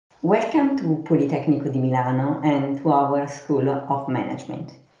Welcome to Politecnico di Milano and to our School of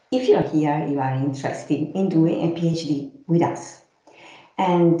Management. If you're here, you are interested in doing a PhD with us.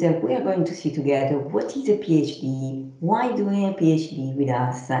 And we are going to see together what is a PhD, why doing a PhD with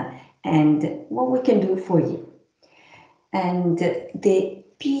us, and what we can do for you. And the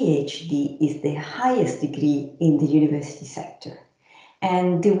PhD is the highest degree in the university sector.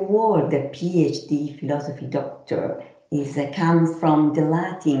 And the word PhD, philosophy doctor, comes from the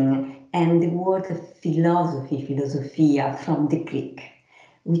Latin, and the word philosophy, philosophia, from the Greek,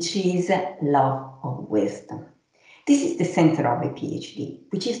 which is love of wisdom. This is the center of a PhD,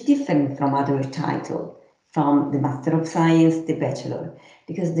 which is different from other titles, from the Master of Science, the Bachelor,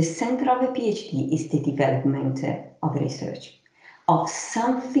 because the center of a PhD is the development of research, of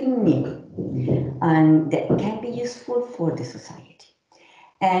something new, and that can be useful for the society.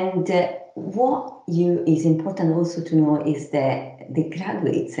 And what is important also to know is that the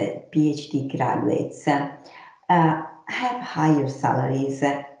graduates, PhD graduates, have higher salaries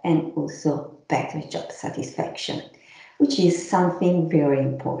and also better job satisfaction, which is something very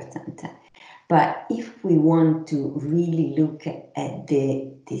important. But if we want to really look at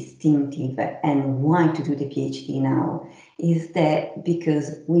the distinctive and why to do the PhD now, is that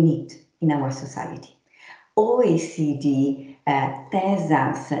because we need in our society. OECD tells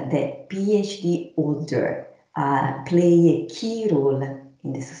us that PhD holders play a key role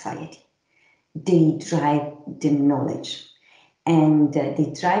in the society. They drive the knowledge, and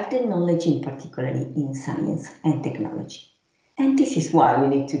they drive the knowledge in particularly in science and technology. And this is why we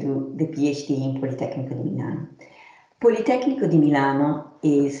need to do the PhD in Politecnico di Milano. Politecnico di Milano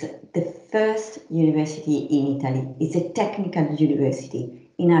is the first university in Italy. It's a technical university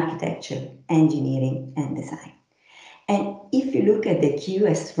in architecture, engineering, and design. And if you look at the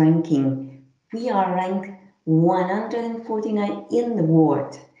QS ranking, we are ranked 149 in the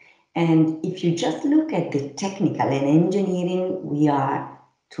world. And if you just look at the technical and engineering, we are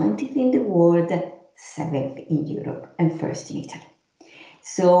 20th in the world, 7th in Europe, and 1st in Italy.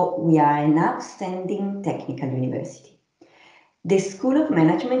 So we are an outstanding technical university. The School of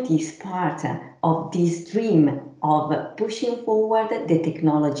Management is part of this dream of pushing forward the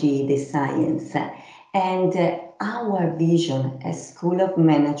technology, the science, and our vision as School of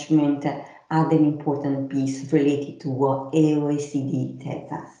Management had an important piece related to what OECD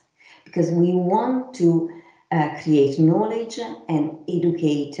tells us, because we want to create knowledge and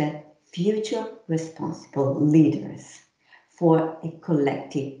educate future responsible leaders for a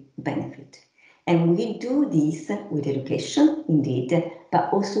collective benefit. And we do this with education, indeed,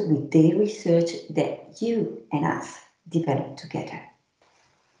 but also with the research that you and us develop together.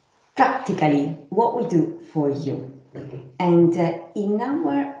 Practically, what we do for you. And in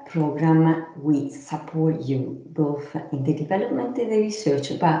our program, we support you both in the development of the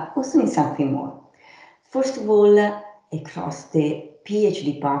research, but also in something more. First of all, across the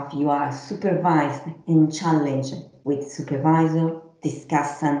PhD path, you are supervised and challenged with supervisor,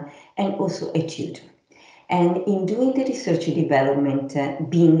 discussant, and also a tutor. And in doing the research development,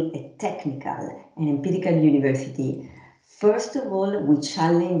 being a technical and empirical university, first of all, we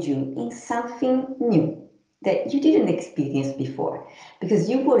challenge you in something new that you didn't experience before, because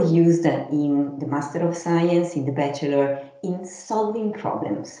you were used in the Master of Science, in the Bachelor, in solving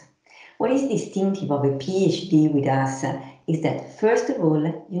problems. What is distinctive of a PhD with us is that, first of all,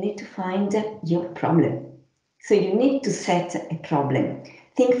 you need to find your problem. So you need to set a problem.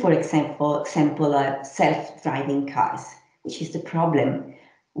 Think, for example, self-driving cars, which is the problem.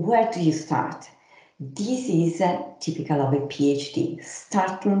 Where do you start? This is typical of a PhD,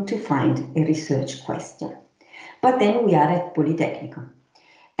 starting to find a research question. But then we are at Politecnico,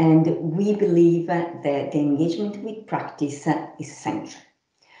 and we believe that the engagement with practice is central.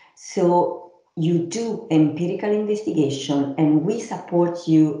 So you do empirical investigation, and we support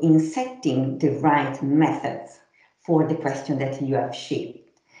you in setting the right methods for the question that you have shaped.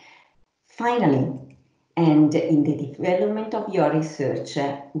 Finally, and in the development of your research,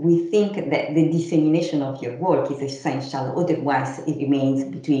 we think that the dissemination of your work is essential, otherwise it remains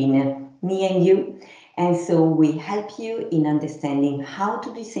between me and you. And so we help you in understanding how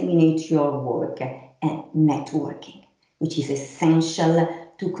to disseminate your work and networking, which is essential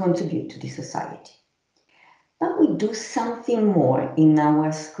to contribute to the society. But we do something more in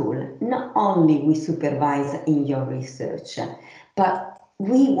our school. Not only we supervise in your research, but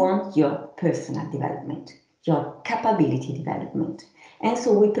we want your personal development, your capability development. And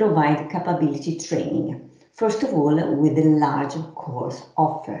so we provide capability training, first of all with a large course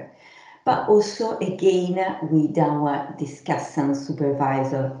offer, but also again with our discussant,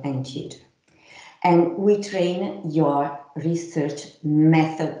 supervisor, and tutor. And we train your research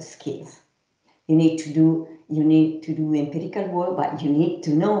method skills. You need to do empirical work, but you need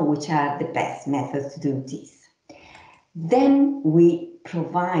to know which are the best methods to do this. Then we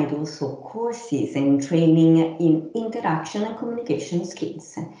provide also courses and training in interaction and communication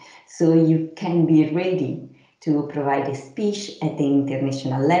skills. So you can be ready to provide a speech at the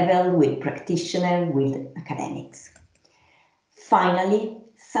international level with practitioners, with academics. Finally,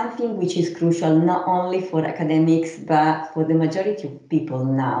 something which is crucial not only for academics, but for the majority of people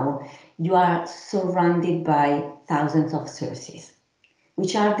now, you are surrounded by thousands of sources.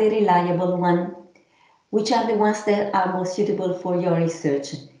 Which are the reliable ones? Which are the ones that are more suitable for your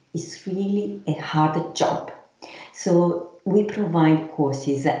research? It's really a hard job. So we provide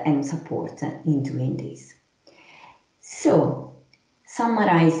courses and support in doing this. So,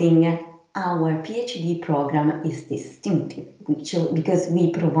 summarizing, our PhD program is distinctive because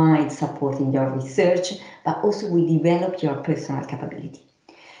we provide support in your research, but also we develop your personal capability.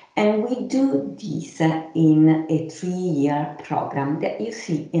 And we do this in a 3-year program that you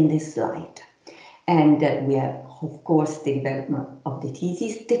see in this slide. And we have, of course, the development of the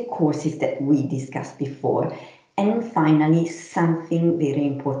thesis, the courses that we discussed before, and finally, something very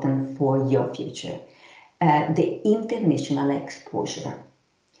important for your future, the international exposure.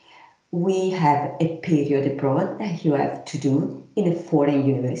 We have a period abroad that you have to do in a foreign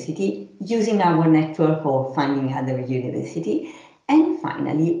university, using our network or finding other university. And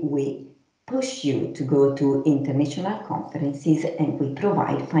finally, we push you to go to international conferences and we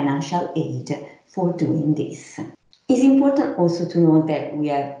provide financial aid for doing this. It's important also to know that we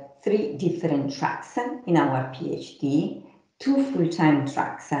have 3 different tracks in our PhD, 2 full-time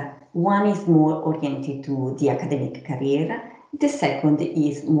tracks. One is more oriented to the academic career. The second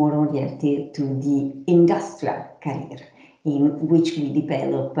is more oriented to the industrial career, in which we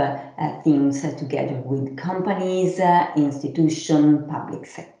develop things together with companies, institutions, public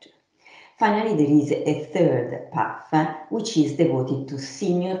sector. Finally, there is a third path, which is devoted to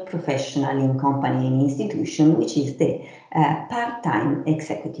senior professional in company and institution, which is the part-time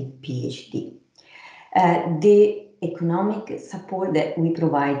executive PhD. The economic support that we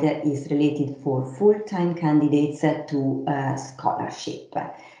provide is related for full-time candidates to scholarship,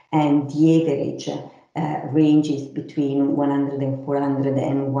 and the average ranges between 100 and 400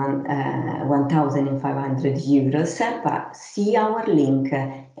 and 1,500 euros, but see our link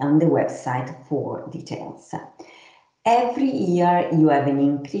on the website for details. Every year you have an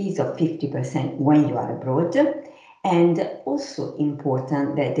increase of 50% when you are abroad, and also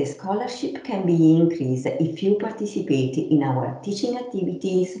important that the scholarship can be increased if you participate in our teaching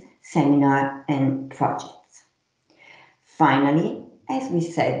activities, seminar and projects. Finally, as we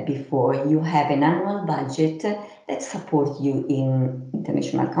said before, you have an annual budget that supports you in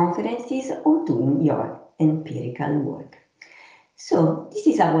international conferences or doing your empirical work. So this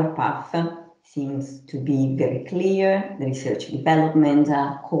is our path. Seems to be very clear, the research development,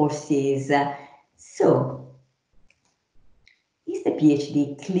 courses. So, is the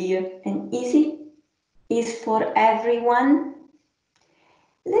PhD clear and easy? Is for everyone?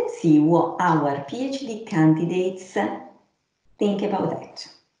 Let's see what our PhD candidates think about that.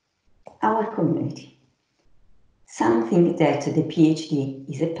 Our community. Some think that the PhD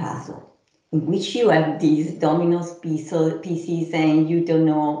is a puzzle in which you have these dominoes pieces and you don't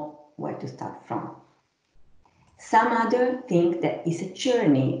know where to start from. Some others think that it's a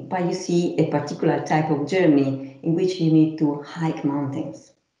journey, but you see a particular type of journey in which you need to hike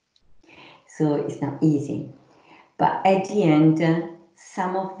mountains. So it's not easy. But at the end,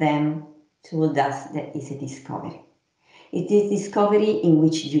 some of them told us that it's a discovery. It is discovery in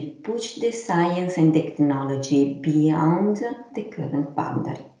which you push the science and technology beyond the current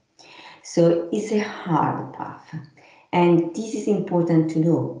boundary. So it's a hard path. And this is important to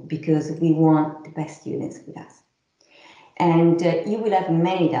know because we want the best students with us. And you will have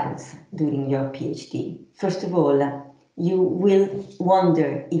many doubts during your PhD. First of all, you will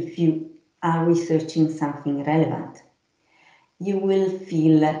wonder if you are researching something relevant. You will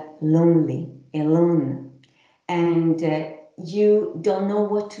feel lonely, alone, and you don't know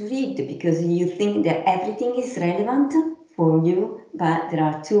what to read because you think that everything is relevant for you, but there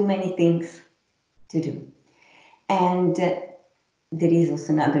are too many things to do. And there is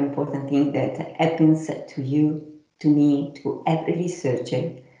also another important thing that happens to you, to me, to every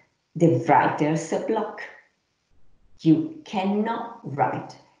researcher, the writer's block. You cannot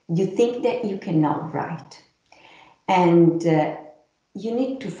write. You think that you cannot write. And you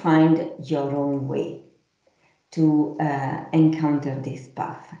need to find your own way to encounter this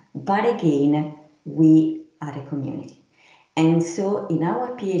path. But again, we are a community. And so in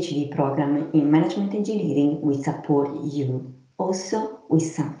our PhD program in management engineering, we support you also with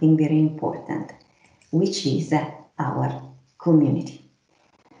something very important, which is our community.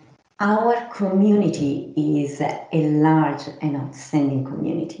 Our community is a large and outstanding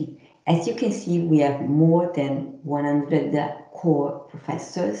community. As you can see, we have more than 100 core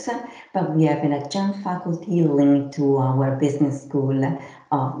professors, but we have an adjunct faculty linked to our business school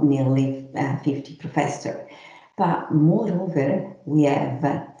of nearly 50 professors. But moreover, we have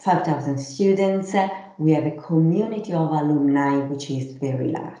 5,000 students, we have a community of alumni which is very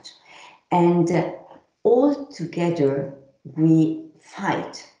large. And all together, we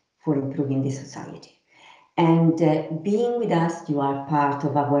fight for improving the society. And being with us, you are part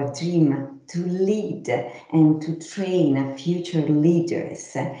of our dream to lead and to train future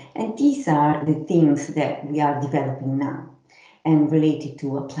leaders. And these are the things that we are developing now and related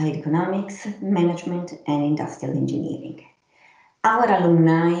to applied economics, management, and industrial engineering. Our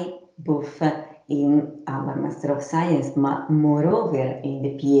alumni, both in our Master of Science, but moreover in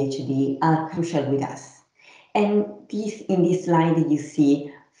the PhD, are crucial with us. And in this slide, you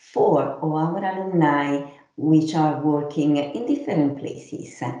see 4 of our alumni which are working in different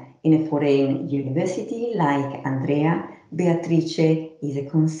places. In a foreign university like Andrea, Beatrice is a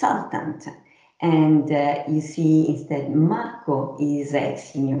consultant. And you see instead Marco is a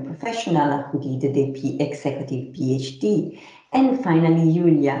senior professional who did the executive PhD. And finally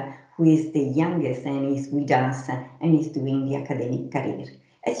Julia, who is the youngest and is with us and is doing the academic career.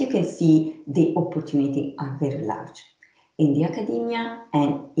 As you can see, the opportunities are very large in the academia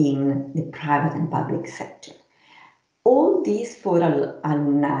and in the private and public sector. All these 4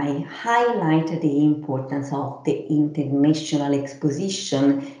 alumni highlight the importance of the international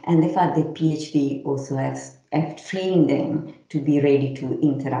exposition and the fact that PhD also have trained them to be ready to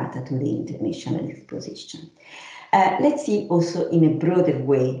interact to the international exposition. Let's see also in a broader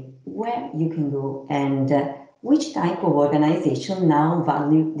way where you can go and which type of organization now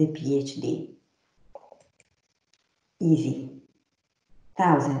value the PhD. Easy.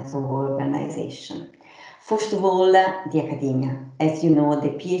 Thousands of organizations. First of all, the academia. As you know, the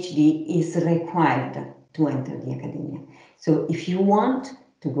PhD is required to enter the academia. So if you want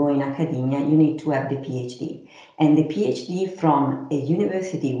to go in academia, you need to have the PhD. And the PhD from a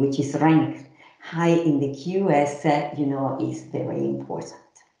university which is ranked high in the QS, you know, is very important.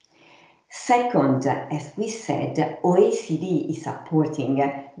 Second, as we said, OECD is supporting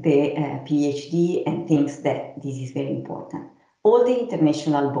the PhD and thinks that this is very important. All the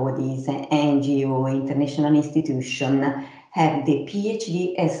international bodies, NGO, international institutions have the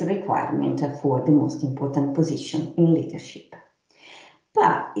PhD as a requirement for the most important position in leadership.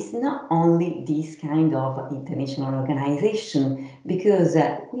 But it's not only this kind of international organization, because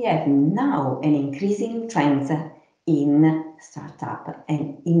we have now an increasing trend in startup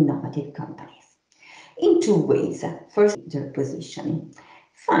and innovative companies. In 2 ways. First, their positioning.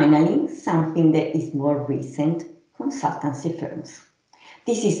 Finally, something that is more recent, consultancy firms.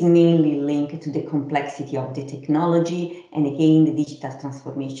 This is mainly linked to the complexity of the technology and again the digital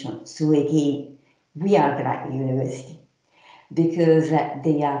transformation. So again, we are the right university because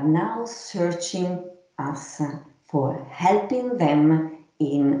they are now searching us for helping them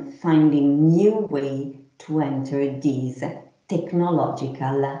in finding new way to enter this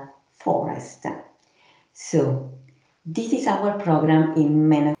technological forest. So this is our program in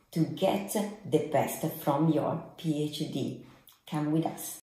management to get the best from your PhD. Come with us.